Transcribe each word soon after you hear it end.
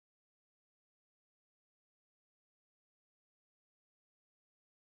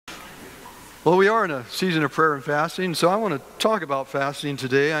Well, we are in a season of prayer and fasting, so I want to talk about fasting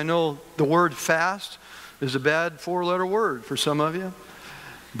today. I know the word fast is a bad four-letter word for some of you,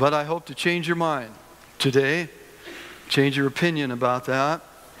 but I hope to change your mind today, change your opinion about that,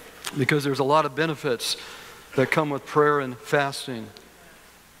 because there's a lot of benefits that come with prayer and fasting.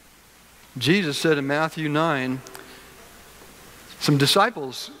 Jesus said in Matthew 9, some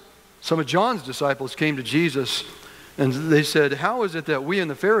of John's disciples came to Jesus and they said, "How is it that we and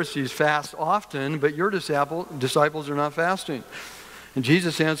the Pharisees fast often, but your disciples are not fasting?" And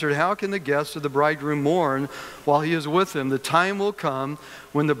Jesus answered, "How can the guests of the bridegroom mourn while he is with them? The time will come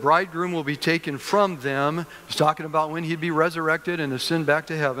when the bridegroom will be taken from them." He's talking about when he'd be resurrected and ascend back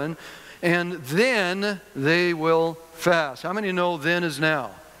to heaven. "And then they will fast." How many know then is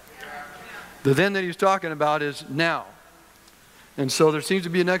now? The then that he's talking about is now. And so there seems to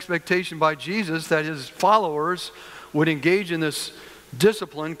be an expectation by Jesus that his followers would engage in this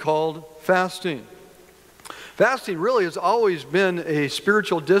discipline called fasting. Fasting really has always been a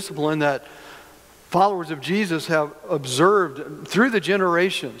spiritual discipline that followers of Jesus have observed through the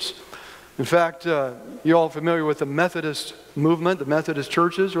generations. In fact, you're all familiar with the Methodist movement, the Methodist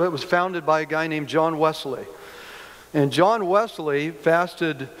churches. Well, it was founded by a guy named John Wesley. And John Wesley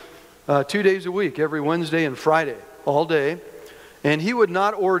fasted 2 days a week, every Wednesday and Friday, all day. And he would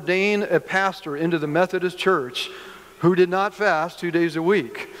not ordain a pastor into the Methodist church who did not fast 2 days a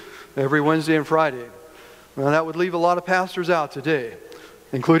week, every Wednesday and Friday. Well, that would leave a lot of pastors out today,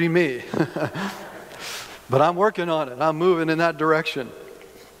 including me. But I'm working on it. I'm moving in that direction.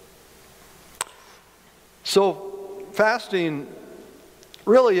 So fasting,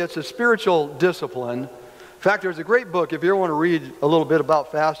 really it's a spiritual discipline. In fact, there's a great book, if you ever want to read a little bit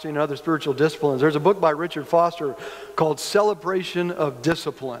about fasting and other spiritual disciplines, there's a book by Richard Foster called Celebration of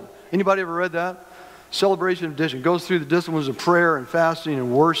Discipline. Anybody ever read that? Celebration of Discipline. It goes through the disciplines of prayer and fasting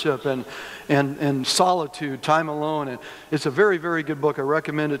and worship and solitude, time alone. And it's a very, very good book. I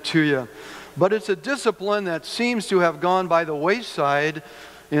recommend it to you. But it's a discipline that seems to have gone by the wayside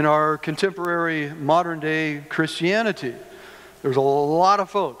in our contemporary modern day Christianity. There's a lot of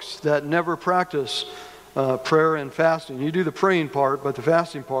folks that never practice prayer and fasting. You do the praying part, but the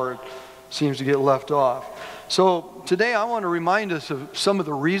fasting part seems to get left off. So today I want to remind us of some of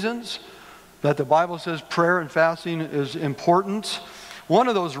the reasons that the Bible says prayer and fasting is important. One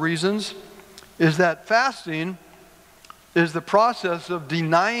of those reasons is that fasting is the process of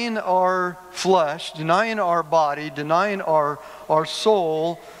denying our flesh, denying our body, denying our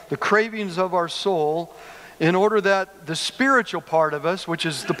soul, the cravings of our soul, in order that the spiritual part of us, which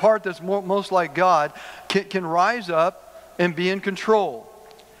is the part that's most like God, can rise up and be in control.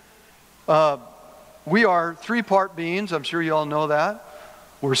 We are three-part beings. I'm sure you all know that.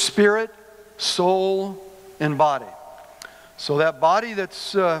 We're spirit, soul, and body. So that body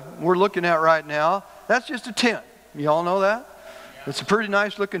that's we're looking at right now, that's just a tent. You all know that? It's a pretty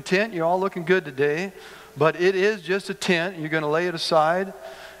nice looking tent. You're all looking good today. But it is just a tent. You're going to lay it aside.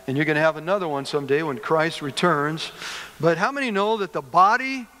 And you're going to have another one someday when Christ returns. But how many know that the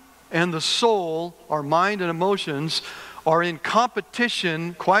body and the soul, our mind and emotions, are in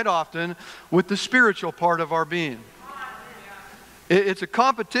competition quite often with the spiritual part of our being? It's a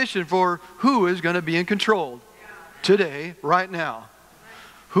competition for who is going to be in control today, right now.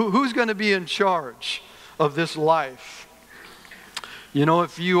 Who's going to be in charge of this life? You know,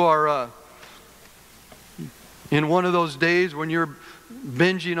 if you are in one of those days when you're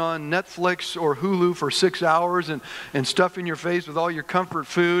binging on Netflix or Hulu for 6 hours and stuffing your face with all your comfort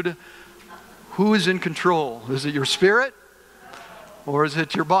food, who is in control? Is it your spirit? Or is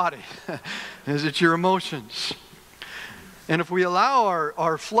it your body? Is it your emotions? And if we allow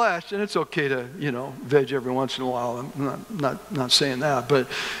our flesh, and it's okay to, veg every once in a while, I'm not saying that, but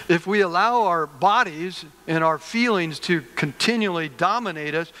if we allow our bodies and our feelings to continually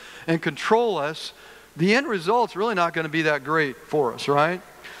dominate us and control us, the end result's really not going to be that great for us, right?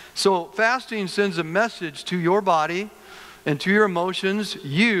 So fasting sends a message to your body and to your emotions.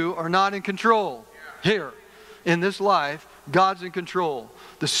 You are not in control here in this life. God's in control.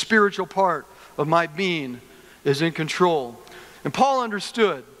 The spiritual part of my being is in control. And Paul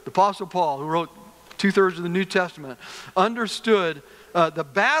understood, the Apostle Paul, who wrote 2/3 of the New Testament, understood the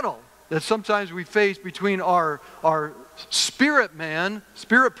battle that sometimes we face between our spirit man,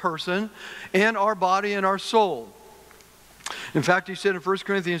 spirit person, and our body and our soul. In fact, he said in 1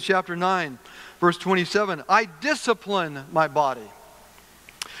 Corinthians chapter 9, verse 27, "I discipline my body,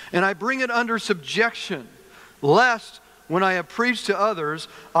 and I bring it under subjection, lest when I have preached to others,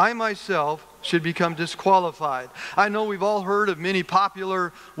 I myself should become disqualified." I know we've all heard of many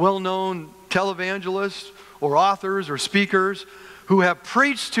popular, well-known televangelists or authors or speakers who have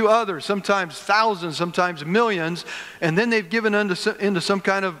preached to others, sometimes thousands, sometimes millions, and then they've given into some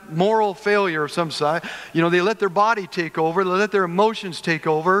kind of moral failure of some side. You know, they let their body take over, they let their emotions take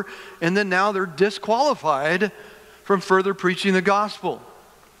over, and then now they're disqualified from further preaching the gospel.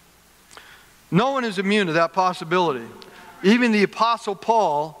 No one is immune to that possibility. Even the Apostle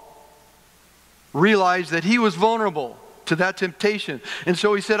Paul realized that he was vulnerable to that temptation. And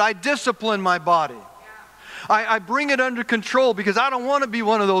so he said, I discipline my body. I bring it under control because I don't want to be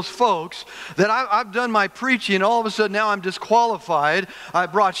one of those folks that I've done my preaching and all of a sudden now I'm disqualified. I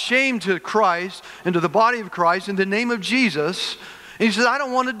brought shame to Christ and to the body of Christ in the name of Jesus. And he said, I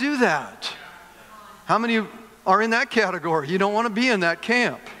don't want to do that. How many are in that category? You don't want to be in that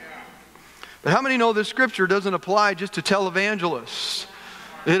camp. But how many know this scripture doesn't apply just to televangelists?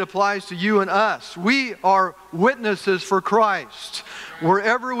 It applies to you and us. We are witnesses for Christ.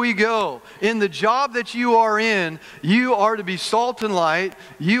 Wherever we go, in the job that you are in, you are to be salt and light.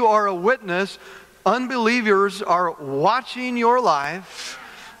 You are a witness. Unbelievers are watching your life.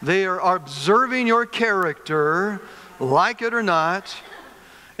 They are observing your character, like it or not.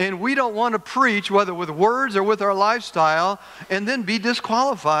 And we don't want to preach, whether with words or with our lifestyle, and then be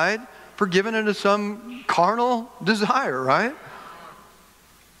disqualified for giving into some carnal desire, right?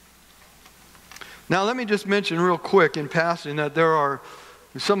 Now, let me just mention real quick in passing that there are,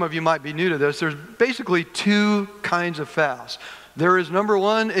 some of you might be new to this, there's basically two kinds of fast. There is, number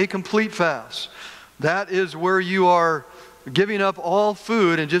one, a complete fast. That is where you are giving up all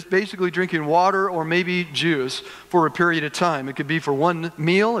food and just basically drinking water or maybe juice for a period of time. It could be for one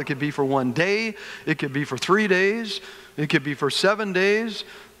meal, it could be for one day, it could be for 3 days, it could be for 7 days.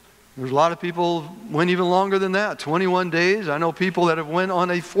 There's a lot of people went even longer than that, 21 days. I know people that have went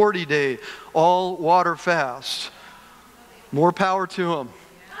on a 40-day all-water fast. More power to them.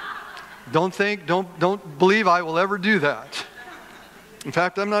 Don't believe I will ever do that. In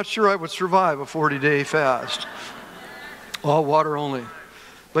fact, I'm not sure I would survive a 40-day fast. All water only.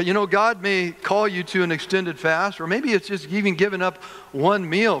 But you know, God may call you to an extended fast, or maybe it's just even giving up one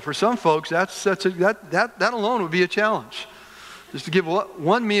meal. For some folks, that alone would be a challenge. Just to give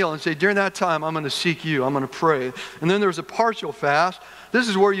one meal and say, during that time, I'm going to seek you. I'm going to pray. And then there's a partial fast. This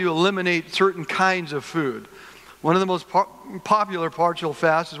is where you eliminate certain kinds of food. One of the most popular partial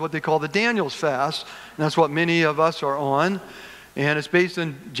fasts is what they call the Daniel's fast. And that's what many of us are on. And it's based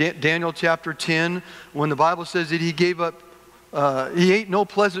in Daniel chapter 10, when the Bible says that he gave up, he ate no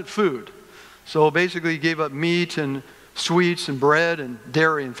pleasant food. So basically he gave up meat and sweets and bread and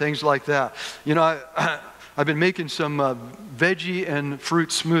dairy and things like that. You know, I've been making some veggie and fruit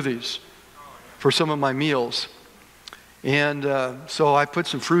smoothies for some of my meals. And so I put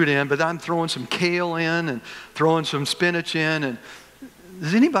some fruit in, but I'm throwing some kale in and throwing some spinach in. And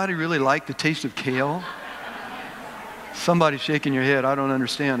does anybody really like the taste of kale? Somebody's shaking your head. I don't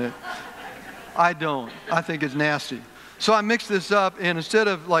understand it. I don't. I think it's nasty. So I mix this up, and instead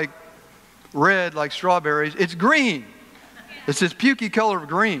of like red like strawberries, it's green. It's this pukey color of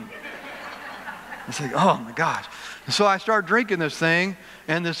green. It's like, oh my gosh. And so I start drinking this thing,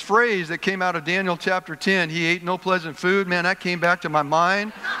 and this phrase that came out of Daniel chapter 10, he ate no pleasant food, man, that came back to my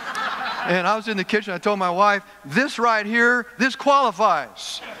mind. And I was in the kitchen, I told my wife, this right here, this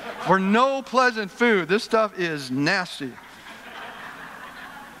qualifies for no pleasant food. This stuff is nasty.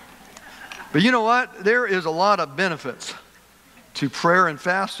 But you know what? There is a lot of benefits to prayer and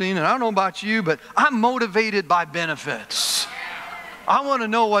fasting. And I don't know about you, but I'm motivated by benefits. I want to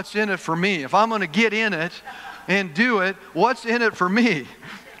know what's in it for me. If I'm going to get in it and do it, what's in it for me?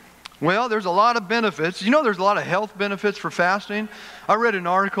 Well, there's a lot of benefits. You know, there's a lot of health benefits for fasting. I read an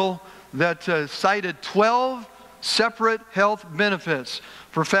article that cited 12 separate health benefits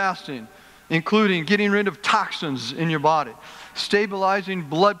for fasting, including getting rid of toxins in your body, stabilizing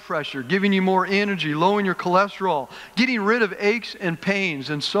blood pressure, giving you more energy, lowering your cholesterol, getting rid of aches and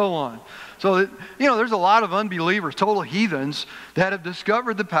pains, and so on. So, you know, there's a lot of unbelievers, total heathens, that have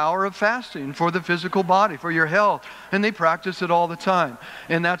discovered the power of fasting for the physical body, for your health, and they practice it all the time,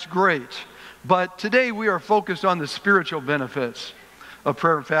 and that's great. But today we are focused on the spiritual benefits of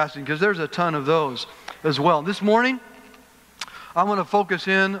prayer and fasting, because there's a ton of those as well. This morning, I want to focus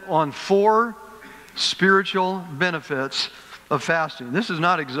in on 4 spiritual benefits of fasting. This is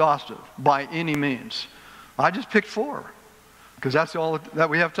not exhaustive by any means. I just picked 4. Because that's all that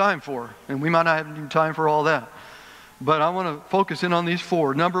we have time for. And we might not have time for all that. But I want to focus in on these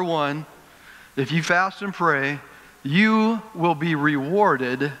 4. Number 1, if you fast and pray, you will be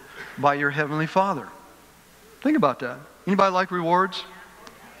rewarded by your Heavenly Father. Think about that. Anybody like rewards?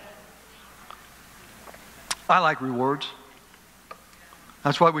 I like rewards.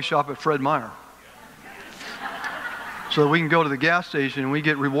 That's why we shop at Fred Meyer. so that we can go to the gas station and we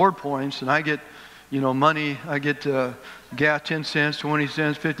get reward points, and I get, money. I get gas 10 cents, 20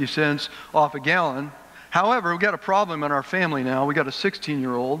 cents, 50 cents off a gallon. However, we've got a problem in our family now. We got a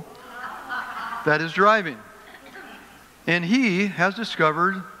 16-year-old that is driving. And he has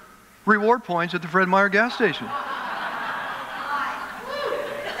discovered reward points at the Fred Meyer gas station.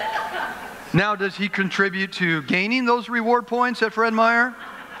 Now, does he contribute to gaining those reward points at Fred Meyer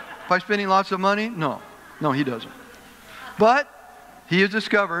by spending lots of money? No, he doesn't. But he has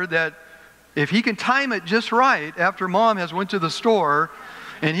discovered that if he can time it just right after mom has went to the store,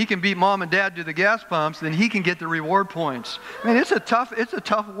 and he can beat mom and dad to the gas pumps, then he can get the reward points. Man, it's a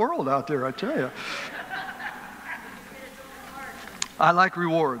tough world out there, I tell you. I like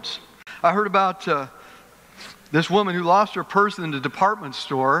rewards. I heard about this woman who lost her purse in the department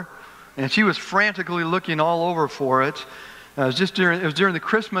store, and she was frantically looking all over for it. It was during the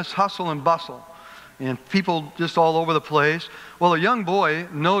Christmas hustle and bustle, and people just all over the place. Well, a young boy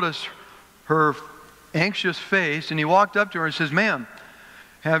noticed her anxious face, and he walked up to her and says, "Ma'am,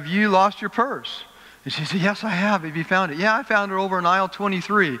 have you lost your purse?" And she said, "Yes, I have. Have you found it?" "Yeah, I found it over in aisle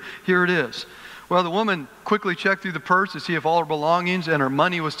 23. Here it is." Well, the woman quickly checked through the purse to see if all her belongings and her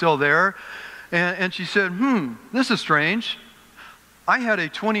money was still there. And she said, "This is strange. I had a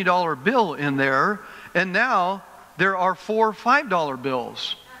 $20 bill in there, and now there are 4 $5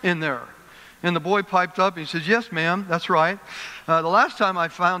 bills in there." And the boy piped up and he says, "Yes, ma'am, that's right. The last time I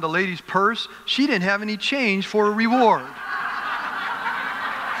found a lady's purse, she didn't have any change for a reward."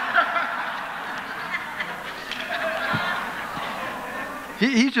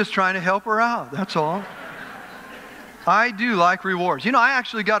 He's just trying to help her out, that's all. I do like rewards. I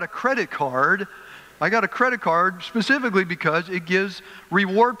actually got a credit card. I got a credit card specifically because it gives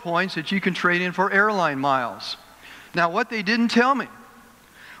reward points that you can trade in for airline miles. Now, what they didn't tell me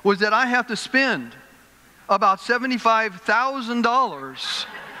was that I have to spend about $75,000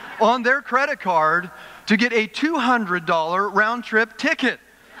 on their credit card to get a $200 round-trip ticket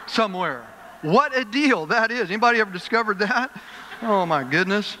somewhere. What a deal that is. Anybody ever discovered that? Oh, my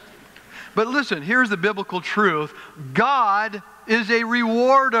goodness. But listen, here's the biblical truth. God is a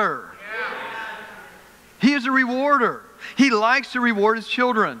rewarder. He is a rewarder. He likes to reward His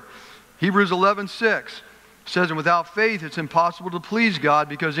children. Hebrews 11:6 says, "And without faith it's impossible to please God,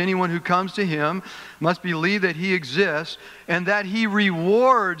 because anyone who comes to Him must believe that He exists and that He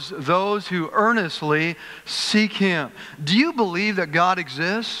rewards those who earnestly seek Him." Do you believe that God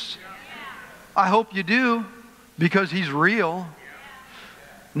exists? I hope you do, because He's real.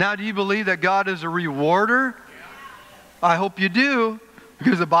 Now, do you believe that God is a rewarder? I hope you do,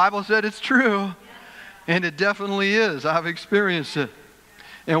 because the Bible said it's true. And it definitely is. I've experienced it.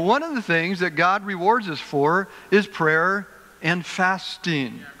 And one of the things that God rewards us for is prayer and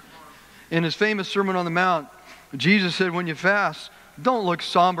fasting. In His famous Sermon on the Mount, Jesus said, when you fast, don't look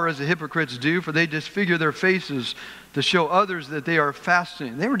somber as the hypocrites do, for they disfigure their faces to show others that they are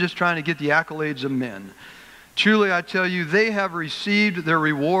fasting. They were just trying to get the accolades of men. Truly, I tell you, they have received their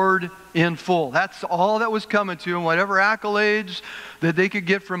reward in full. That's all that was coming to them. Whatever accolades that they could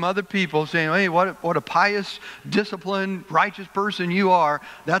get from other people saying, "Hey, what a pious, disciplined, righteous person you are,"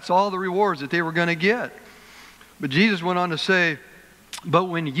 that's all the rewards that they were going to get. But Jesus went on to say, "But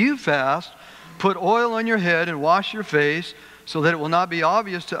when you fast, put oil on your head and wash your face, so that it will not be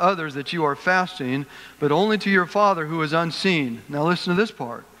obvious to others that you are fasting, but only to your Father who is unseen." Now listen to this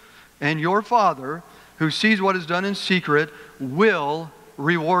part. "And your Father, who sees what is done in secret, will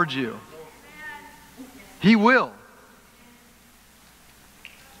reward you." He will.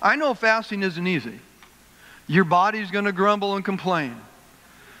 I know fasting isn't easy. Your body's going to grumble and complain.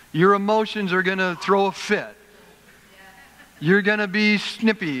 Your emotions are going to throw a fit. You're going to be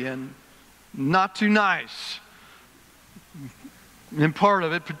snippy and not too nice. And part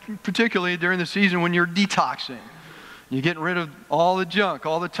of it, particularly during the season when you're detoxing. You're getting rid of all the junk,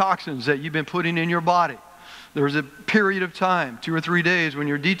 all the toxins that you've been putting in your body. There's a period of time, 2 or 3 days, when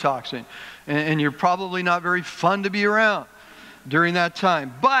you're detoxing. And you're probably not very fun to be around during that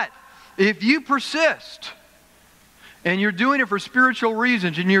time. But if you persist, and you're doing it for spiritual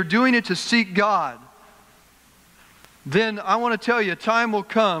reasons, and you're doing it to seek God, then I want to tell you, a time will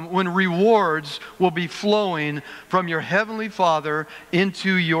come when rewards will be flowing from your Heavenly Father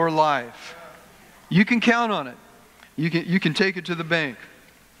into your life. You can count on it. You can take it to the bank.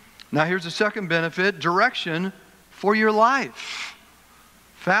 Now here's the second benefit, direction for your life.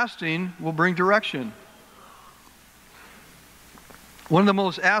 Fasting will bring direction. One of the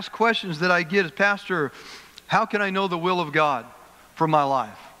most asked questions that I get is, "Pastor, how can I know the will of God for my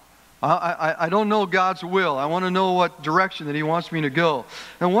life? I don't know God's will. I want to know what direction that He wants me to go."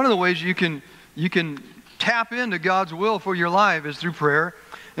 And one of the ways you can tap into God's will for your life is through prayer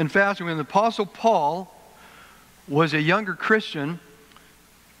and fasting. When the Apostle Paul was a younger Christian,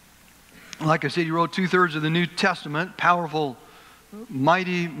 like I said, he wrote 2/3 of the New Testament, powerful,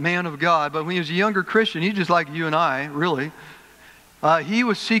 mighty man of God. But when he was a younger Christian, he's just like you and I, really. He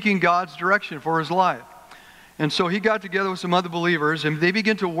was seeking God's direction for his life. And so he got together with some other believers, and they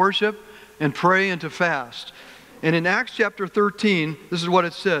began to worship and pray and to fast. And in Acts chapter 13, this is what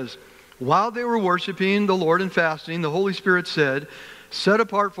it says. While they were worshiping the Lord and fasting, the Holy Spirit said, "Set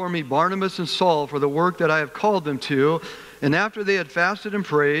apart for me Barnabas and Saul for the work that I have called them to." And after they had fasted and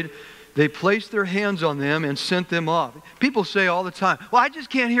prayed, they placed their hands on them and sent them off. People say all the time, "Well, I just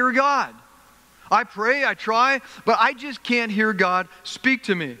can't hear God. I pray, I try, but I just can't hear God speak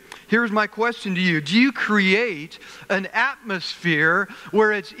to me." Here's my question to you. Do you create an atmosphere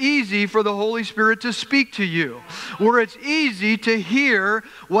where it's easy for the Holy Spirit to speak to you? Where it's easy to hear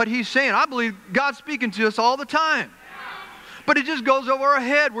what He's saying? I believe God's speaking to us all the time. But it just goes over our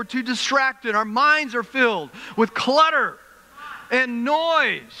head. We're too distracted. Our minds are filled with clutter and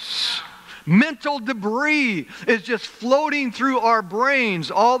noise. Mental debris is just floating through our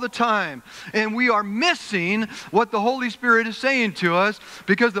brains all the time. And we are missing what the Holy Spirit is saying to us,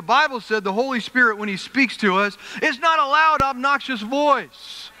 because the Bible said the Holy Spirit, when He speaks to us, is not a loud, obnoxious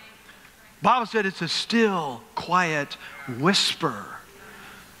voice. The Bible said it's a still, quiet whisper.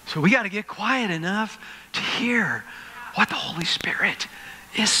 So we got to get quiet enough to hear what the Holy Spirit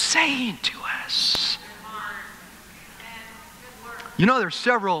is saying to us. You know, there's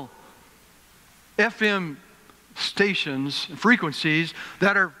several FM stations, frequencies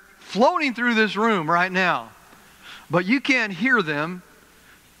that are floating through this room right now. But you can't hear them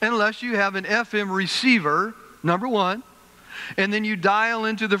unless you have an FM receiver, number one. And then you dial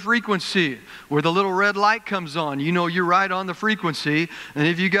into the frequency where the little red light comes on. You know you're right on the frequency. And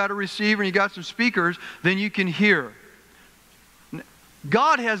if you got a receiver and you got some speakers, then you can hear.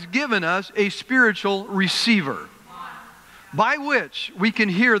 God has given us a spiritual receiver by which we can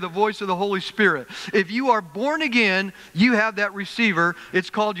hear the voice of the Holy Spirit. If you are born again, you have that receiver. It's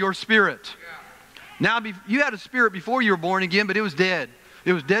called your spirit. Now, you had a spirit before you were born again, but it was dead.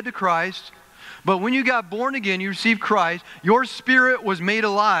 It was dead to Christ. But when you got born again, you received Christ, your spirit was made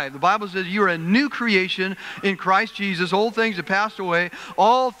alive. The Bible says you are a new creation in Christ Jesus. Old things have passed away.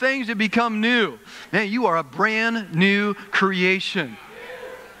 All things have become new. Man, you are a brand new creation.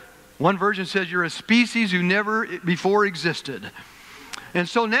 One version says you're a species who never before existed. And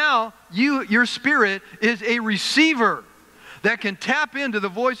so now, your spirit is a receiver that can tap into the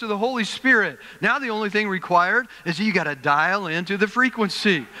voice of the Holy Spirit. Now the only thing required is you got to dial into the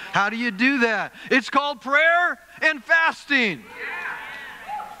frequency. How do you do that? It's called prayer and fasting.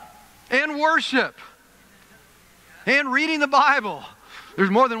 And worship. And reading the Bible.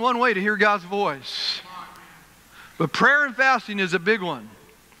 There's more than one way to hear God's voice. But prayer and fasting is a big one.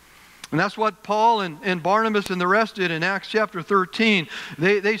 And that's what Paul and Barnabas and the rest did in Acts chapter 13.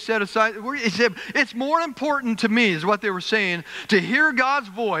 They set aside, it's more important to me, is what they were saying, to hear God's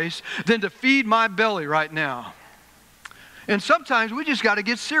voice than to feed my belly right now. And sometimes we just got to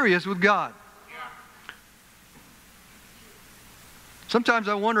get serious with God. Sometimes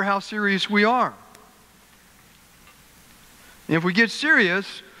I wonder how serious we are. And if we get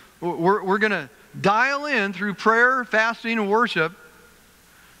serious, we're going to dial in through prayer, fasting, and worship.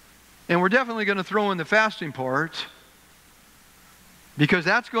 And we're definitely going to throw in the fasting part, because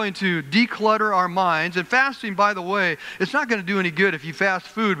that's going to declutter our minds. And fasting, by the way, it's not going to do any good if you fast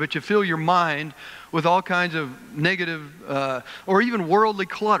food, but you fill your mind with all kinds of negative or even worldly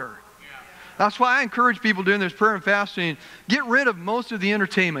clutter. That's why I encourage people doing this prayer and fasting, get rid of most of the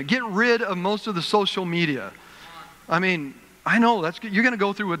entertainment. Get rid of most of the social media. I mean, I know you're going to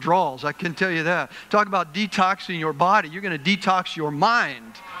go through withdrawals, I can tell you that. Talk about detoxing your body. You're going to detox your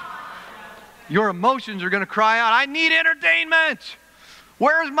mind. Your emotions are going to cry out, I need entertainment.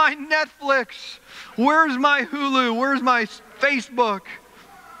 Where's my Netflix? Where's my Hulu? Where's my Facebook?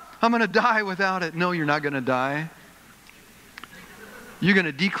 I'm going to die without it. No, you're not going to die. You're going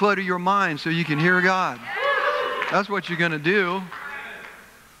to declutter your mind so you can hear God. That's what you're going to do.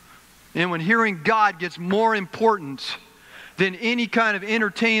 And when hearing God gets more important than any kind of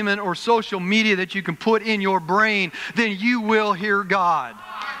entertainment or social media that you can put in your brain, then you will hear God.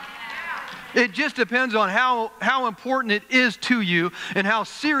 It just depends on how important it is to you and how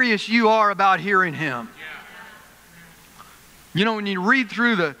serious you are about hearing Him. You know, when you read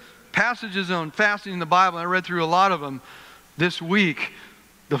through the passages on fasting in the Bible, and I read through a lot of them this week,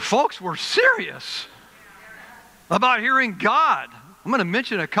 the folks were serious about hearing God. I'm going to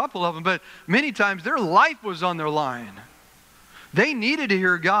mention a couple of them, but many times their life was on their line. They needed to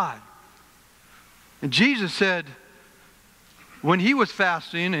hear God. And Jesus said, when he was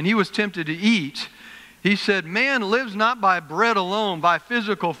fasting and he was tempted to eat, he said, man lives not by bread alone, by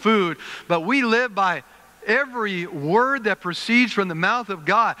physical food, but we live by every word that proceeds from the mouth of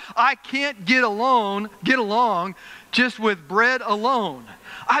God. I can't get along just with bread alone.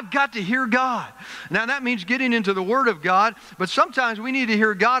 I've got to hear God. Now that means getting into the Word of God, but sometimes we need to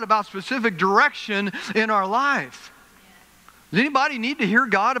hear God about specific direction in our life. Does anybody need to hear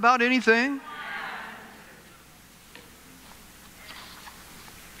God about anything?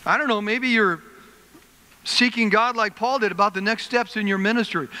 I don't know, maybe you're seeking God like Paul did about the next steps in your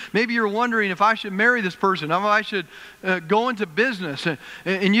ministry. Maybe you're wondering if I should marry this person, if I should go into business,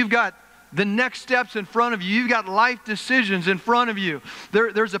 and you've got the next steps in front of you. You've got life decisions in front of you.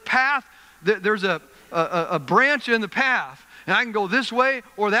 There's a path, there's a branch in the path, and I can go this way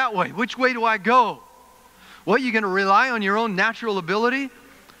or that way. Which way do I go? Well, you're going to rely on your own natural ability?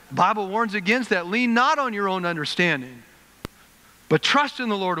 The Bible warns against that. Lean not on your own understanding, but trust in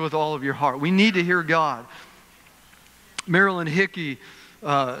the Lord with all of your heart. We need to hear God. Marilyn Hickey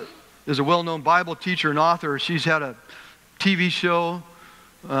is a well-known Bible teacher and author. She's had a TV show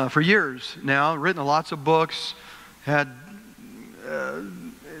for years now, written lots of books, had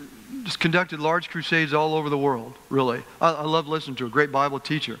just conducted large crusades all over the world, really. I love listening to her, great Bible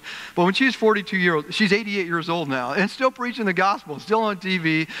teacher. But when she's 42 years old, she's 88 years old now, and still preaching the gospel, still on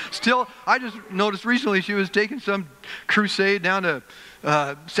TV, still, I just noticed recently she was taking some crusade down to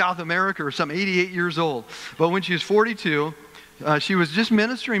South America or something, 88 years old. But when she was 42, she was just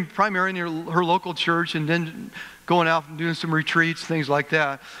ministering primarily in her local church and then going out and doing some retreats, things like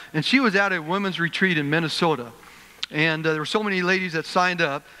that. And she was at a women's retreat in Minnesota. And there were so many ladies that signed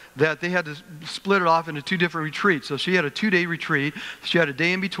up that they had to split it off into 2 different retreats. So she had a 2-day retreat. She had a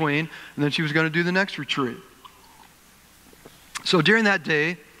day in between, and then she was going to do the next retreat. So during that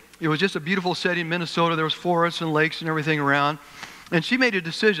day, it was just a beautiful setting in Minnesota. There was forests and lakes and everything around. And she made a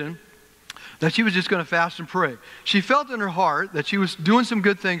decision that she was just going to fast and pray. She felt in her heart that she was doing some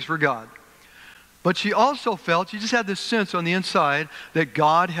good things for God. But she also felt, she just had this sense on the inside that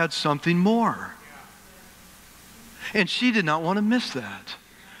God had something more. And she did not want to miss that.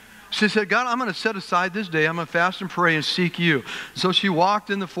 She said, God, I'm going to set aside this day. I'm going to fast and pray and seek you. So she walked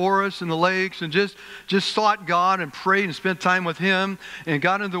in the forests and the lakes and just sought God and prayed and spent time with Him and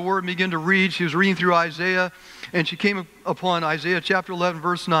got into the Word and began to read. She was reading through Isaiah, and she came upon Isaiah chapter 11,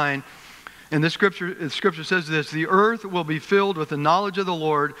 verse 9. And the scripture says this: the earth will be filled with the knowledge of the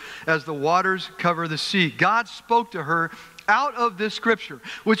Lord as the waters cover the sea. God spoke to her out of this scripture,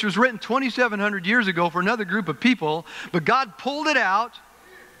 which was written 2,700 years ago for another group of people, but God pulled it out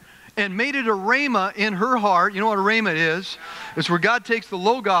and made it a rhema in her heart. You know what a rhema is? It's where God takes the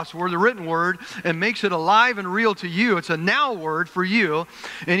Logos word, the written word, and makes it alive and real to you. It's a now word for you.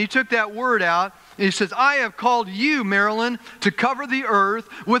 And He took that word out, and He says, I have called you, Marilyn, to cover the earth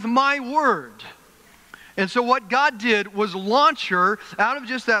with my word. And so what God did was launch her out of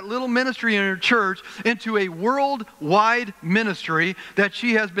just that little ministry in her church into a worldwide ministry that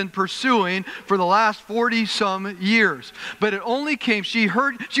she has been pursuing for the last 40-some years. But it only came, she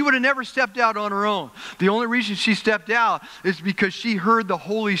would have never stepped out on her own. The only reason she stepped out is because she heard the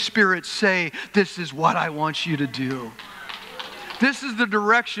Holy Spirit say, this is what I want you to do. This is the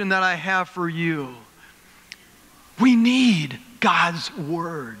direction that I have for you. We need God's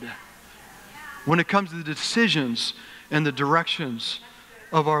Word when it comes to the decisions and the directions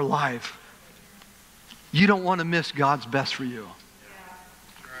of our life. You don't want to miss God's best for you.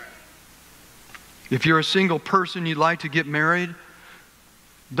 If you're a single person, you'd like to get married,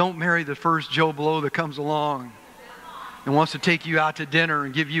 don't marry the first Joe Blow that comes along and wants to take you out to dinner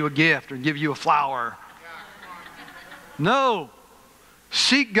and give you a gift or give you a flower. No.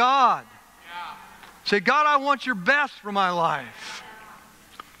 Seek God. Say, God, I want your best for my life.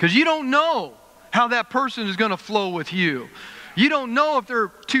 Because you don't know how that person is going to flow with you. You don't know if they're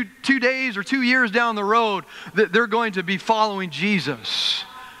two days or 2 years down the road that they're going to be following Jesus.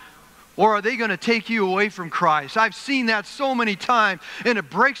 Or are they going to take you away from Christ? I've seen that so many times, and it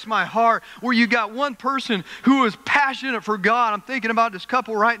breaks my heart where you got one person who is passionate for God. I'm thinking about this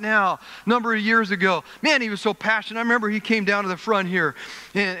couple right now, a number of years ago. Man, he was so passionate. I remember he came down to the front here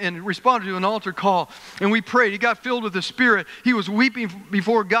and responded to an altar call, and we prayed. He got filled with the Spirit. He was weeping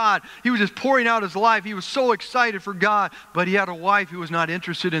before God. He was just pouring out his life. He was so excited for God, but he had a wife who was not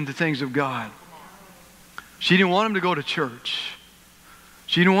interested in the things of God. She didn't want him to go to church.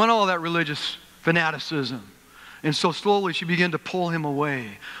 She didn't want all that religious fanaticism. And so slowly she began to pull him away.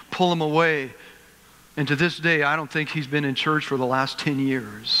 And to this day, I don't think he's been in church for the last 10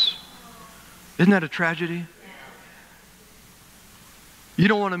 years. Isn't that a tragedy? You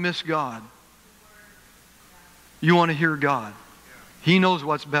don't want to miss God. You want to hear God. He knows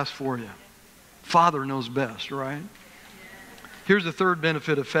what's best for you. Father knows best, right? Here's the third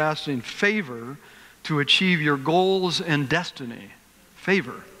benefit of fasting. Favor to achieve your goals and destiny.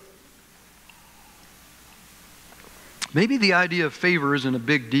 Favor. Maybe the idea of favor isn't a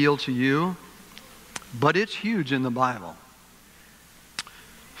big deal to you, but it's huge in the Bible.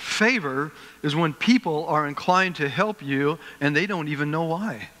 Favor is when people are inclined to help you and they don't even know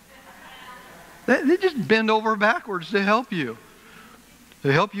why. They just bend over backwards to help you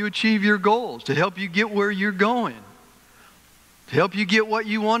achieve your goals, to help you get where you're going, to help you get what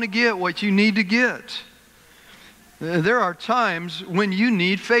you want to get, what you need to get. There are times when you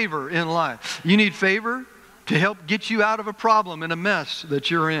need favor in life. You need favor to help get you out of a problem and a mess that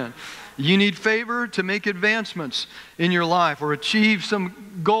you're in. You need favor to make advancements in your life or achieve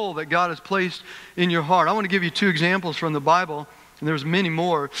some goal that God has placed in your heart. I want to give you two examples from the Bible, and there's many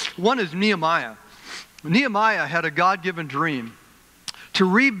more. One is Nehemiah. Nehemiah had a God-given dream to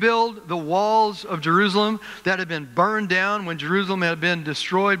rebuild the walls of Jerusalem that had been burned down when Jerusalem had been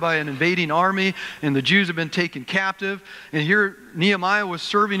destroyed by an invading army and the Jews had been taken captive. And here Nehemiah was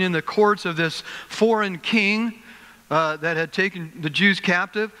serving in the courts of this foreign king that had taken the Jews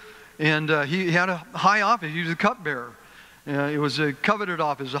captive. And he had a high office. He was a cupbearer. It was a coveted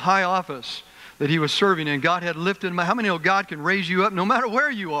office, a high office that he was serving in. God had lifted him. How many know God can raise you up no matter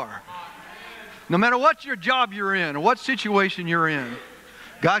where you are? No matter what your job you're in or what situation you're in.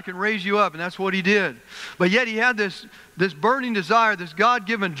 God can raise you up, and that's what he did. But yet he had this burning desire, this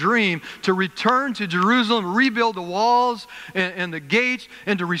God-given dream to return to Jerusalem, rebuild the walls and the gates,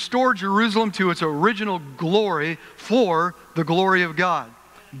 and to restore Jerusalem to its original glory for the glory of God.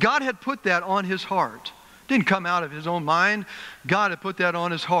 God had put that on his heart. It didn't come out of his own mind. God had put that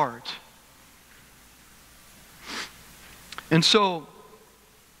on his heart. And so,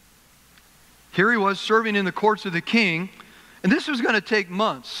 here he was serving in the courts of the king, and this was going to take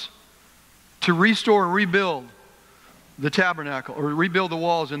months to restore and rebuild the tabernacle, or rebuild the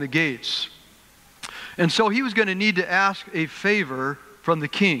walls and the gates. And so he was going to need to ask a favor from the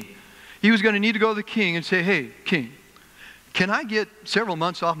king. He was going to need to go to the king and say, hey, king, can I get several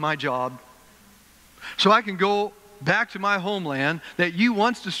months off my job so I can go back to my homeland that you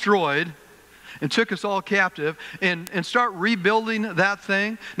once destroyed and took us all captive and start rebuilding that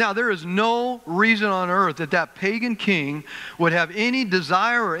thing? Now, there is no reason on earth that that pagan king would have any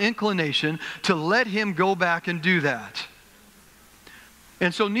desire or inclination to let him go back and do that.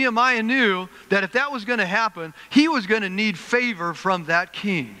 And so Nehemiah knew that if that was going to happen, he was going to need favor from that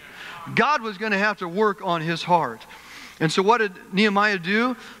king. God was going to have to work on his heart. And so what did Nehemiah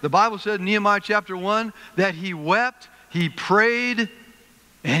do? The Bible said in Nehemiah chapter 1 that he wept, he prayed,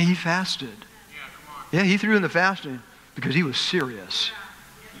 and he fasted. Yeah, he threw in the fasting because he was serious.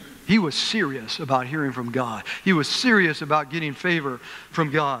 He was serious about hearing from God. He was serious about getting favor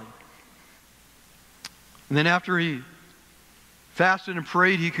from God. And then after he fasted and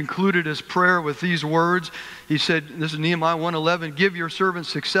prayed, he concluded his prayer with these words. He said, this is Nehemiah 1:11, give your servant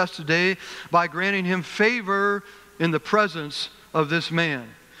success today by granting him favor in the presence of this man.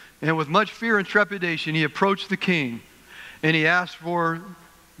 And with much fear and trepidation, he approached the king and he asked for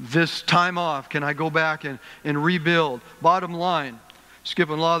this time off. Can I go back and rebuild? Bottom line,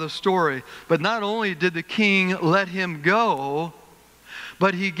 skipping a lot of the story, but not only did the king let him go,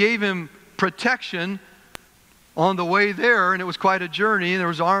 but he gave him protection on the way there, and it was quite a journey, and there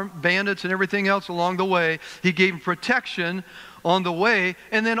was armed bandits and everything else along the way. He gave him protection on the way,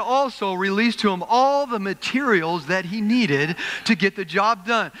 and then also released to him all the materials that he needed to get the job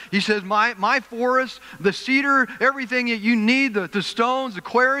done. He says, my forest, the cedar, everything that you need, the stones, the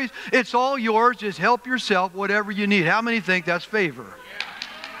quarries, it's all yours. Just help yourself, whatever you need. How many think that's favor?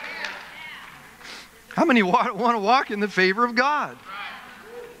 How many want to walk in the favor of God?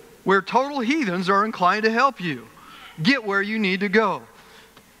 Where total heathens are inclined to help you get where you need to go.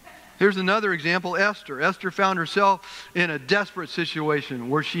 Here's another example, Esther. Esther found herself in a desperate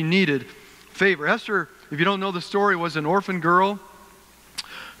situation where she needed favor. Esther, if you don't know the story, was an orphan girl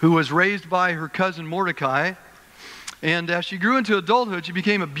who was raised by her cousin Mordecai. And as she grew into adulthood, she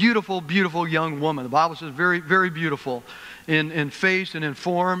became a beautiful, beautiful young woman. The Bible says very, very beautiful in face and in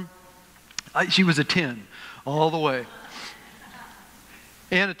form. She was a 10 all the way.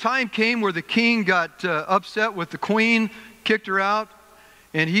 And a time came where the king got upset with the queen, kicked her out,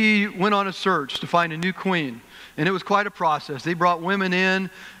 and he went on a search to find a new queen. And it was quite a process. They brought women in,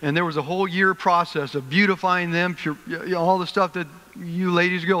 and there was a whole year process of beautifying them, all the stuff that you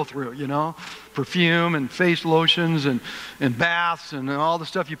ladies go through, you know, perfume and face lotions and baths and all the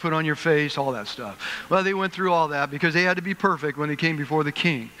stuff you put on your face, all that stuff. Well, they went through all that because they had to be perfect when they came before the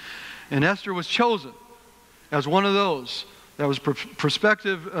king. And Esther was chosen. as one of those. That was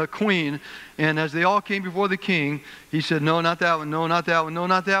prospective queen. And as they all came before the king, he said, no, not that one, no, not that one, no,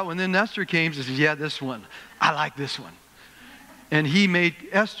 not that one. Then Esther came and says, yeah, this one. I like this one. And he made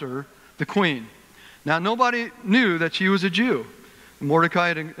Esther the queen. Now, nobody knew that she was a Jew. Mordecai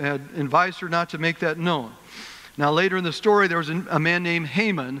had advised her not to make that known. Now, later in the story, there was a man named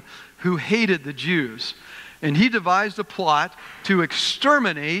Haman who hated the Jews. And he devised a plot to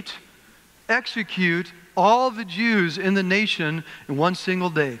exterminate, execute all the Jews in the nation in one single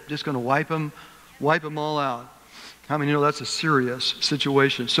day. Just going to wipe them all out. How many know that's a serious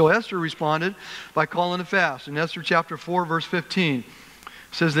situation? So Esther responded by calling a fast. In Esther chapter 4, verse 15, it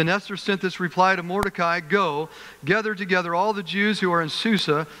says, then Esther sent this reply to Mordecai, go, gather together all the Jews who are in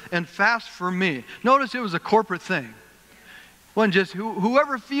Susa and fast for me. Notice it was a corporate thing. It wasn't just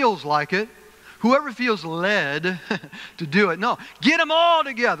whoever feels like it, whoever feels led to do it. No, get them all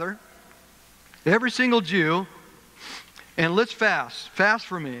together. Every single Jew, and let's fast. Fast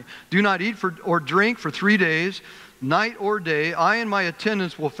for me. Do not eat or drink for 3 days, night or day. I and my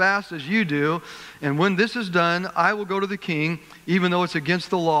attendants will fast as you do. And when this is done, I will go to the king, even though it's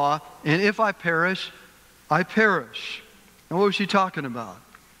against the law. And if I perish, I perish. And what was she talking about?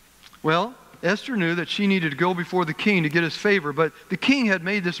 Well, Esther knew that she needed to go before the king to get his favor. But the king had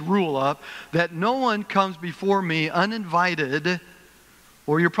made this rule up that no one comes before me uninvited,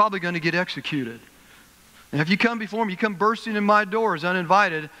 or you're probably going to get executed. And if you come before me, you come bursting in my doors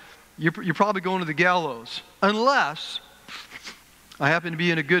uninvited, you're probably going to the gallows. Unless I happen to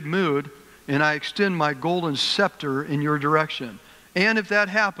be in a good mood and I extend my golden scepter in your direction. And if that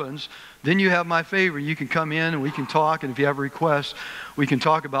happens, then you have my favor. You can come in and we can talk. And if you have requests, we can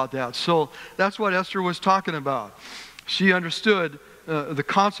talk about that. So that's what Esther was talking about. She understood the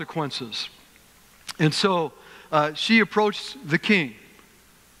consequences. And so she approached the king.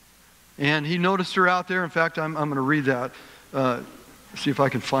 And he noticed her out there. In fact, I'm going to read that. See if I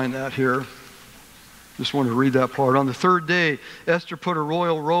can find that here. Just want to read that part. On the third day, Esther put her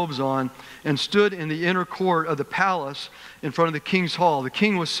royal robes on and stood in the inner court of the palace in front of the king's hall. The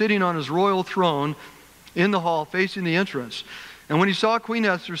king was sitting on his royal throne in the hall facing the entrance. And when he saw Queen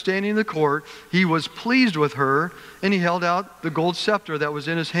Esther standing in the court, he was pleased with her, and he held out the gold scepter that was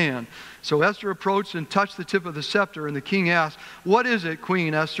in his hand. So Esther approached and touched the tip of the scepter, and the king asked, what is it,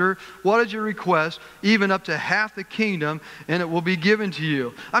 Queen Esther? What is your request? Even up to half the kingdom, and it will be given to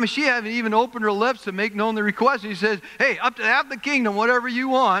you. I mean, she hadn't even opened her lips to make known the request. He says, hey, up to half the kingdom, whatever you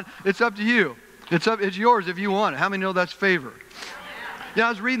want, it's up to you. It's yours if you want it. How many know that's favor? Yeah, I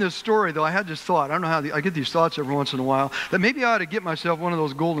was reading this story, though. I had this thought. I don't know how I get these thoughts every once in a while, that maybe I ought to get myself one of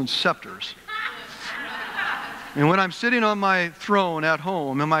those golden scepters. And when I'm sitting on my throne at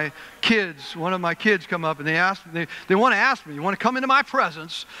home, and one of my kids come up and they want to ask me, you want to come into my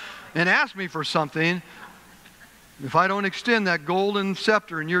presence and ask me for something, if I don't extend that golden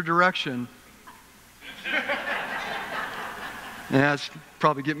scepter in your direction, that's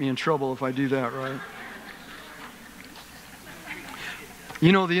probably get me in trouble if I do that, right?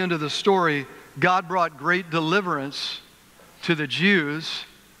 You know the end of the story. God brought great deliverance to the Jews,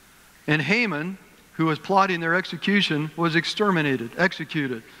 and Haman, who was plotting their execution, was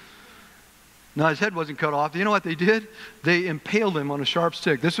executed. Now his head wasn't cut off. You know what they did? They impaled him on a sharp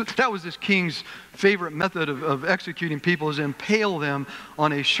stick. That was this king's favorite method of executing people, is impale them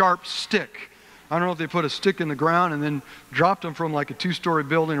on a sharp stick. I don't know if they put a stick in the ground and then dropped them from like a 2-story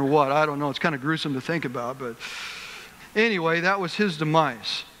building or what. I don't know. It's kind of gruesome to think about, but anyway, that was his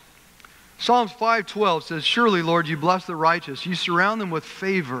demise. Psalms 5:12 says, surely, Lord, you bless the righteous. You surround them with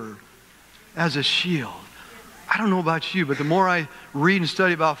favor as a shield. I don't know about you, but the more I read and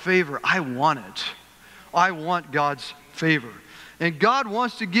study about favor, I want it. I want God's favor. And God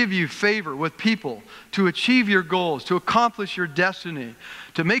wants to give you favor with people to achieve your goals, to accomplish your destiny,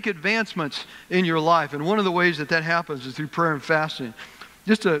 to make advancements in your life. And one of the ways that happens is through prayer and fasting.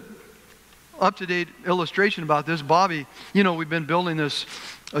 Just a up-to-date illustration about this. Bobby, we've been building this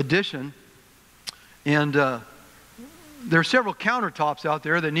addition, and there are several countertops out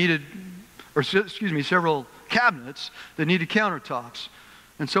there that several cabinets that needed countertops.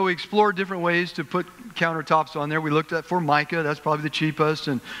 And so we explored different ways to put countertops on there. We looked at Formica, that's probably the cheapest,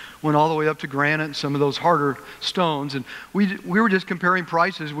 and went all the way up to granite and some of those harder stones. And we were just comparing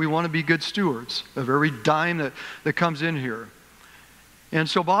prices. We want to be good stewards of every dime that comes in here. And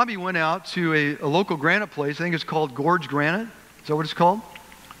so Bobby went out to a local granite place. I think it's called Gorge Granite. Is that what it's called?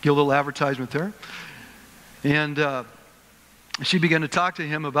 Get a little advertisement there. And she began to talk to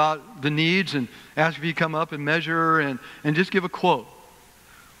him about the needs and ask if he'd come up and measure and just give a quote.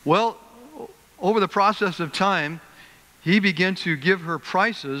 Well, over the process of time, he began to give her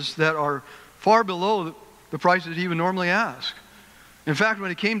prices that are far below the prices he would normally ask. In fact, when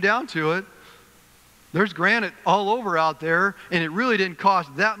it came down to it, there's granite all over out there, and it really didn't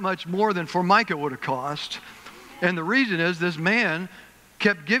cost that much more than Formica would have cost. And the reason is this man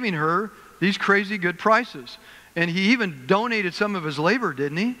kept giving her these crazy good prices. And he even donated some of his labor,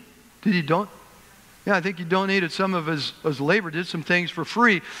 didn't he? Did he don't? Yeah, I think he donated some of his labor, did some things for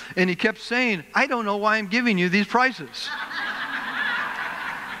free. And he kept saying, I don't know why I'm giving you these prices.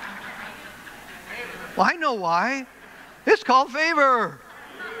 Well, I know why. It's called favor.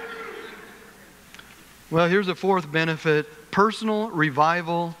 Well, here's a fourth benefit: personal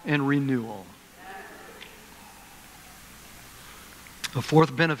revival and renewal. The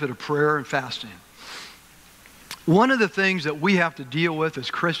fourth benefit of prayer and fasting. One of the things that we have to deal with as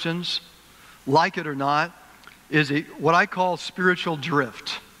Christians, like it or not, is what I call spiritual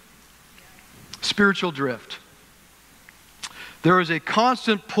drift. Spiritual drift. There is a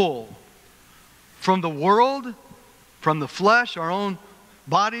constant pull from the world, from the flesh, our own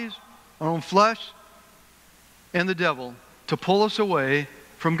bodies, our own flesh, and the devil, to pull us away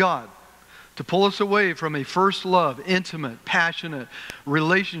from God. To pull us away from a first love, intimate, passionate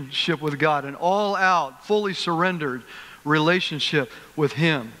relationship with God, an all-out, fully surrendered relationship with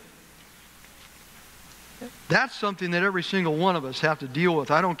Him. That's something that every single one of us have to deal with.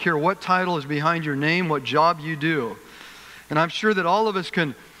 I don't care what title is behind your name, what job you do. And I'm sure that all of us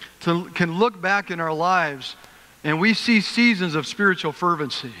can look back in our lives and we see seasons of spiritual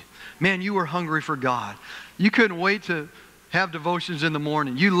fervency. Man, you were hungry for God. You couldn't wait to have devotions in the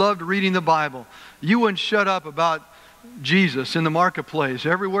morning. You loved reading the Bible. You wouldn't shut up about Jesus in the marketplace.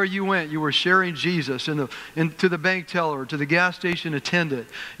 Everywhere you went, you were sharing Jesus to the bank teller, to the gas station attendant.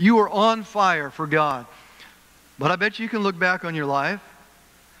 You were on fire for God. But I bet you can look back on your life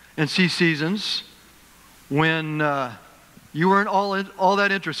and see seasons when you weren't all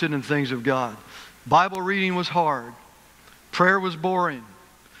that interested in things of God. Bible reading was hard. Prayer was boring.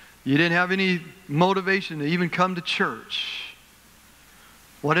 You didn't have any motivation to even come to church.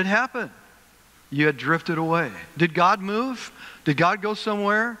 What had happened? You had drifted away. Did God move? Did God go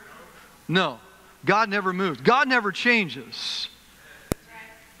somewhere? No. God never moves. God never changes.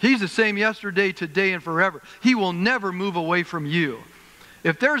 He's the same yesterday, today, and forever. He will never move away from you.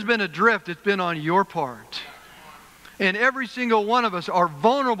 If there's been a drift, it's been on your part. And every single one of us are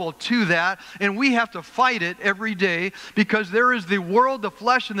vulnerable to that, and we have to fight it every day because there is the world, the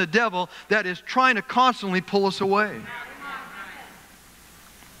flesh, and the devil that is trying to constantly pull us away.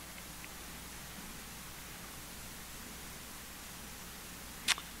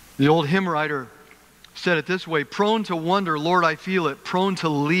 The old hymn writer said it this way: prone to wonder, Lord, I feel it, prone to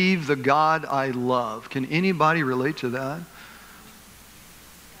leave the God I love. Can anybody relate to that?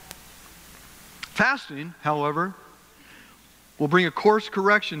 Fasting, however, will bring a course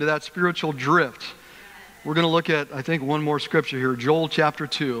correction to that spiritual drift. We're going to look at, I think, one more scripture here, Joel chapter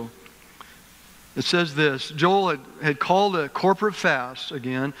 2. It says this: Joel had called a corporate fast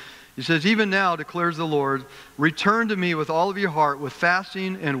again. He says, even now, declares the Lord, return to me with all of your heart, with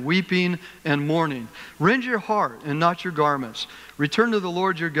fasting and weeping and mourning. Rend your heart and not your garments. Return to the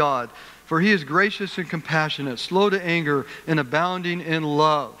Lord your God, for He is gracious and compassionate, slow to anger and abounding in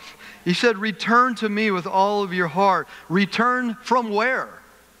love. He said, return to me with all of your heart. Return from where?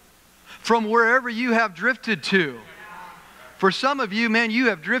 From wherever you have drifted to. For some of you, man, you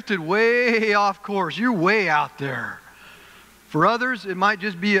have drifted way off course. You're way out there. For others, it might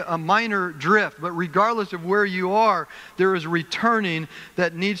just be a minor drift, but regardless of where you are, there is returning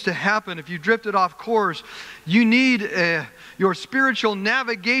that needs to happen. If you drifted off course, you need your spiritual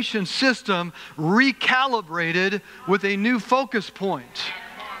navigation system recalibrated with a new focus point.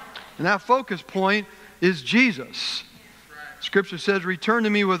 And that focus point is Jesus. Scripture says, return to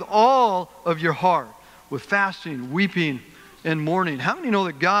me with all of your heart, with fasting, weeping, and mourning. How many know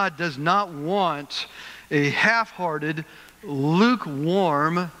that God does not want a half-hearted,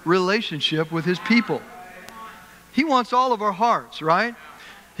 lukewarm relationship with His people? He wants all of our hearts, right?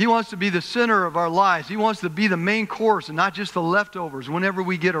 He wants to be the center of our lives. He wants to be the main course and not just the leftovers whenever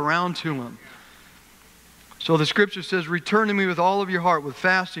we get around to Him. So the Scripture says, return to me with all of your heart, with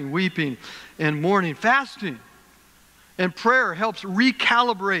fasting, weeping, and mourning. Fasting and prayer helps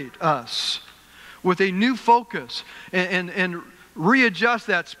recalibrate us with a new focus and readjust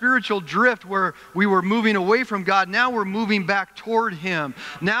that spiritual drift where we were moving away from God. Now we're moving back toward Him.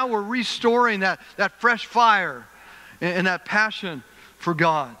 Now we're restoring that fresh fire and that passion for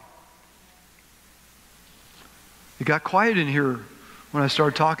God. It got quiet in here when I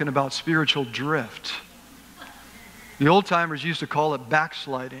started talking about spiritual drift. The old timers used to call it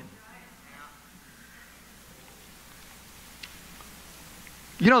backsliding.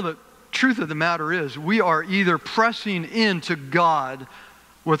 You know, the truth of the matter is, we are either pressing into God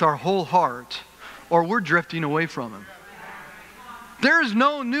with our whole heart, or we're drifting away from Him. There's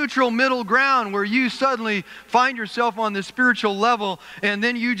no neutral middle ground where you suddenly find yourself on this spiritual level and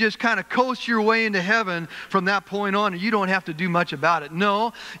then you just kind of coast your way into heaven from that point on and you don't have to do much about it.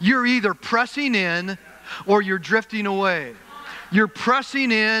 No, you're either pressing in or you're drifting away. You're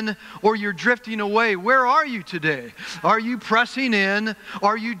pressing in or you're drifting away. Where are you today? Are you pressing in?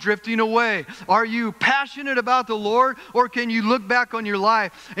 Are you drifting away? Are you passionate about the Lord? Or can you look back on your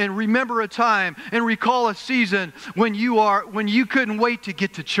life and remember a time and recall a season when you couldn't wait to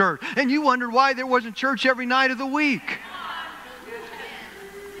get to church and you wondered why there wasn't church every night of the week?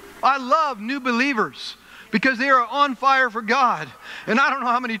 I love new believers, because they are on fire for God. And I don't know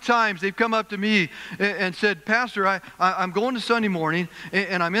how many times they've come up to me and said, Pastor, I'm going to Sunday morning,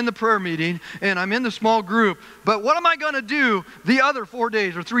 and I'm in the prayer meeting, and I'm in the small group, but what am I going to do the other 4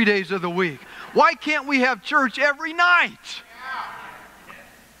 days or 3 days of the week? Why can't we have church every night?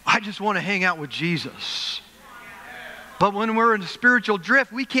 I just want to hang out with Jesus. But when we're in a spiritual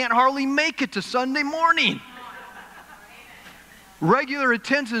drift, we can't hardly make it to Sunday morning. Regular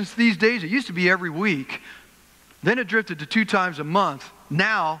attendance these days, it used to be every week. Then it drifted to 2 times a month.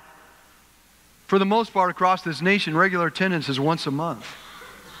 Now, for the most part across this nation, regular attendance is once a month,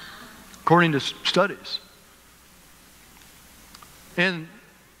 according to studies. And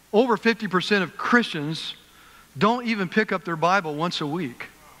over 50% of Christians don't even pick up their Bible once a week.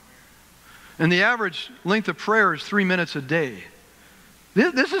 And the average length of prayer is 3 minutes a day.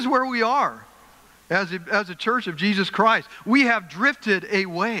 This is where we are as a church of Jesus Christ. We have drifted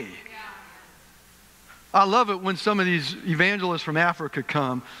away. I love it when some of these evangelists from Africa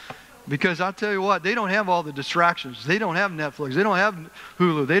come, because I'll tell you what, they don't have all the distractions. They don't have Netflix. They don't have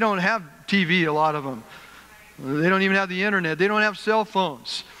Hulu. They don't have TV, a lot of them. They don't even have the internet. They don't have cell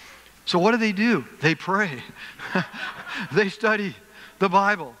phones. So what do? They pray. They study the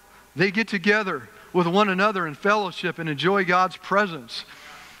Bible. They get together with one another in fellowship and enjoy God's presence.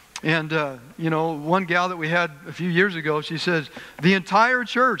 And, one gal that we had a few years ago, she says, the entire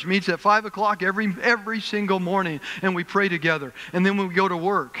church meets at 5 o'clock every single morning, and we pray together. And then we go to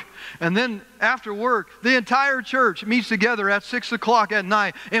work. And then after work, the entire church meets together at 6 o'clock at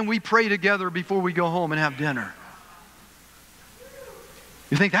night, and we pray together before we go home and have dinner.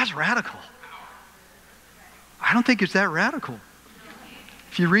 You think that's radical? I don't think it's that radical.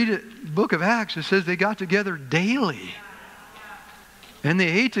 If you read it, the book of Acts, it says they got together daily. And they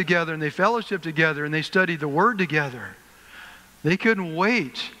ate together, and they fellowshiped together, and they studied the Word together. They couldn't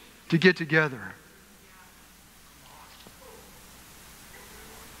wait to get together.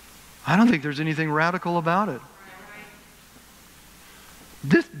 I don't think there's anything radical about it.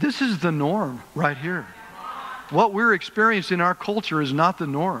 This is the norm right here. What we're experiencing in our culture is not the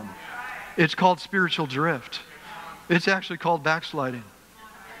norm. It's called spiritual drift. It's actually called backsliding,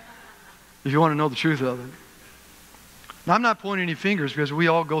 if you want to know the truth of it. Now, I'm not pointing any fingers, because we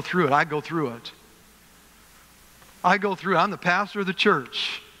all go through it. I go through it. I'm the pastor of the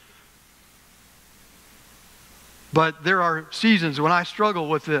church. But there are seasons when I struggle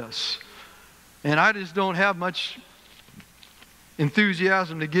with this. And I just don't have much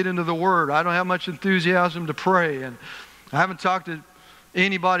enthusiasm to get into the Word. I don't have much enthusiasm to pray. And I haven't talked to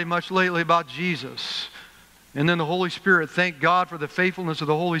anybody much lately about Jesus. And then the Holy Spirit, thank God for the faithfulness of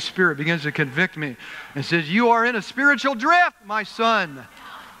the Holy Spirit, begins to convict me and says, you are in a spiritual drift, my son.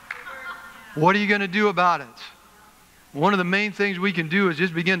 What are you going to do about it? One of the main things we can do is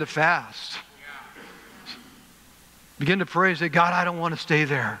just begin to fast. Begin to pray and say, God, I don't want to stay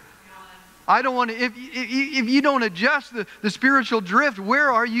there. I don't want to, if you don't adjust the spiritual drift,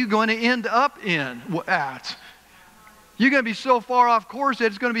 where are you going to end up at? You're going to be so far off course that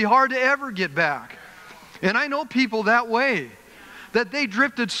it's going to be hard to ever get back. And I know people that way, that they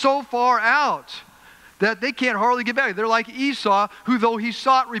drifted so far out that they can't hardly get back. They're like Esau, who though he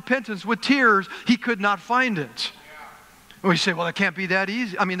sought repentance with tears, he could not find it. And we say, well, it can't be that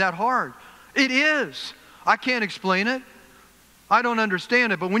easy. That hard. It is. I can't explain it. I don't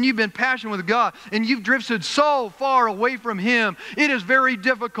understand it. But when you've been passionate with God and you've drifted so far away from Him, it is very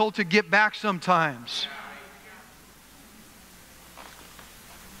difficult to get back sometimes.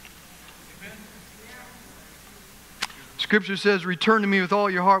 Scripture says, return to me with all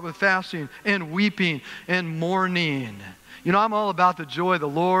your heart with fasting and weeping and mourning. I'm all about the joy of the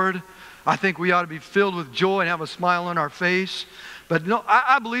Lord. I think we ought to be filled with joy and have a smile on our face. But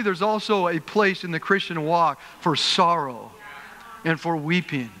I believe there's also a place in the Christian walk for sorrow and for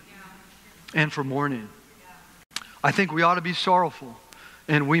weeping and for mourning. I think we ought to be sorrowful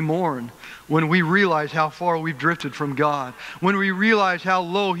and we mourn when we realize how far we've drifted from God, when we realize how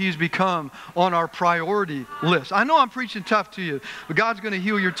low He's become on our priority list. I know I'm preaching tough to you, but God's going to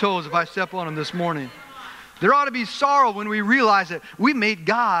heal your toes if I step on them this morning. There ought to be sorrow when we realize that we made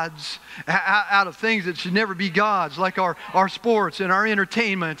gods out of things that should never be gods, like our sports and our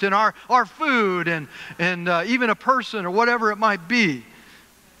entertainment and our food and even a person or whatever it might be,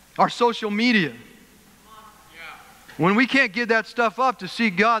 our social media. When we can't give that stuff up to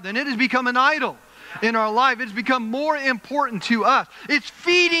seek God, then it has become an idol in our life. It's become more important to us. It's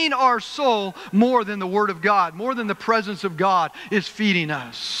feeding our soul more than the Word of God, more than the presence of God is feeding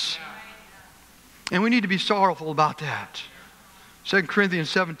us. And we need to be sorrowful about that. 2 Corinthians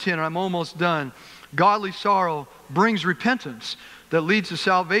 7:10, and I'm almost done. Godly sorrow brings repentance that leads to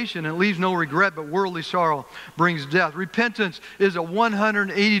salvation and leaves no regret, but worldly sorrow brings death. Repentance is a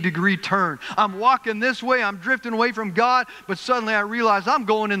 180-degree turn. I'm walking this way, I'm drifting away from God, but suddenly I realize I'm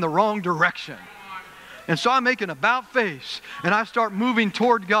going in the wrong direction. And so I make an about face, and I start moving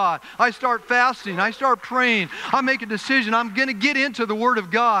toward God. I start fasting. I start praying. I make a decision. I'm going to get into the Word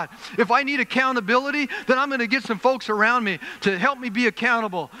of God. If I need accountability, then I'm going to get some folks around me to help me be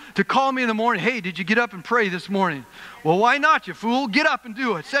accountable, to call me in the morning. Hey, did you get up and pray this morning? Well, why not, you fool? Get up and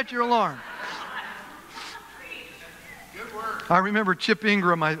do it. Set your alarm. I remember Chip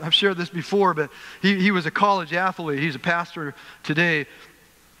Ingram. I've shared this before, but he was a college athlete. He's a pastor today.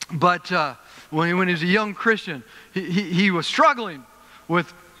 But when he was a young Christian, he was struggling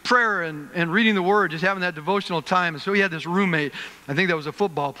with prayer and reading the Word, just having that devotional time. And so he had this roommate. I think that was a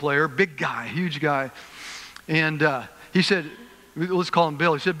football player, big guy, huge guy. And he said, let's call him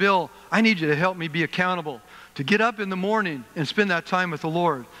Bill. He said, Bill, I need you to help me be accountable, to get up in the morning and spend that time with the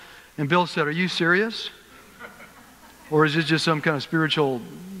Lord. And Bill said, are you serious? Or is it just some kind of spiritual,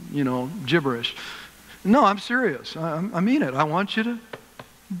 gibberish? No, I'm serious. I mean it. I want you to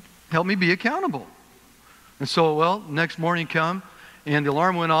help me be accountable. And so, next morning come, and the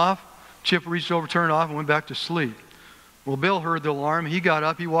alarm went off. Chip reached over, turned it off, and went back to sleep. Well, Bill heard the alarm. He got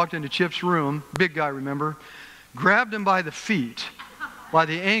up. He walked into Chip's room. Big guy, remember? Grabbed him by the feet, by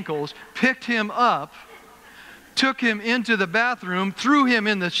the ankles, picked him up, took him into the bathroom, threw him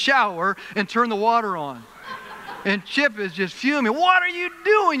in the shower, and turned the water on. And Chip is just fuming. What are you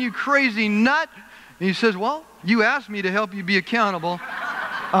doing, you crazy nut? And he says, well, you asked me to help you be accountable.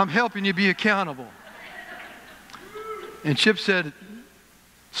 I'm helping you be accountable. And Chip said,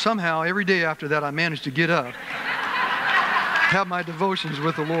 somehow every day after that I managed to get up, have my devotions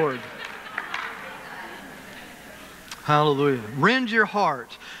with the Lord. Hallelujah. Rend your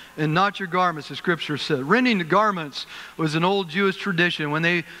heart and not your garments, the Scripture said. Rending the garments was an old Jewish tradition. When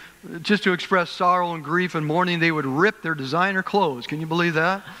they, just to express sorrow and grief and mourning, they would rip their designer clothes. Can you believe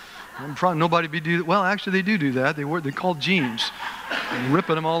that? Probably nobody be do that. Well, actually, they do that. They're called jeans, and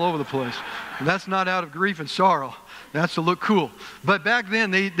ripping them all over the place. And that's not out of grief and sorrow. That's to look cool. But back then,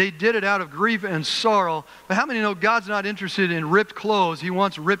 they did it out of grief and sorrow. But how many know God's not interested in ripped clothes? He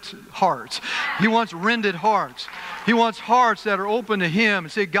wants ripped hearts. He wants rended hearts. He wants hearts that are open to Him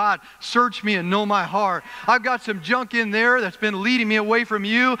and say, God, search me and know my heart. I've got some junk in there that's been leading me away from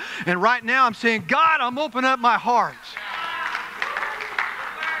you. And right now, I'm saying, God, I'm opening up my heart.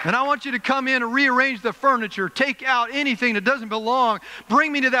 And I want you to come in and rearrange the furniture, take out anything that doesn't belong.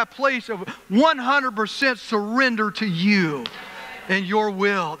 Bring me to that place of 100% surrender to you and your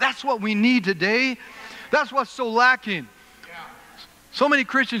will. That's what we need today. That's what's so lacking. So many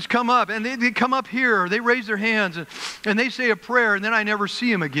Christians come up, and they come up here, they raise their hands, and they say a prayer, and then I never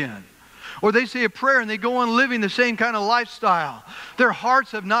see them again. Or they say a prayer, and they go on living the same kind of lifestyle. Their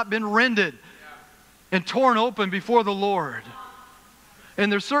hearts have not been rended and torn open before the Lord. And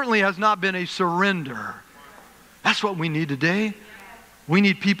there certainly has not been a surrender. That's what we need today. We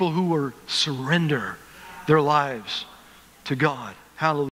need people who will surrender their lives to God. Hallelujah.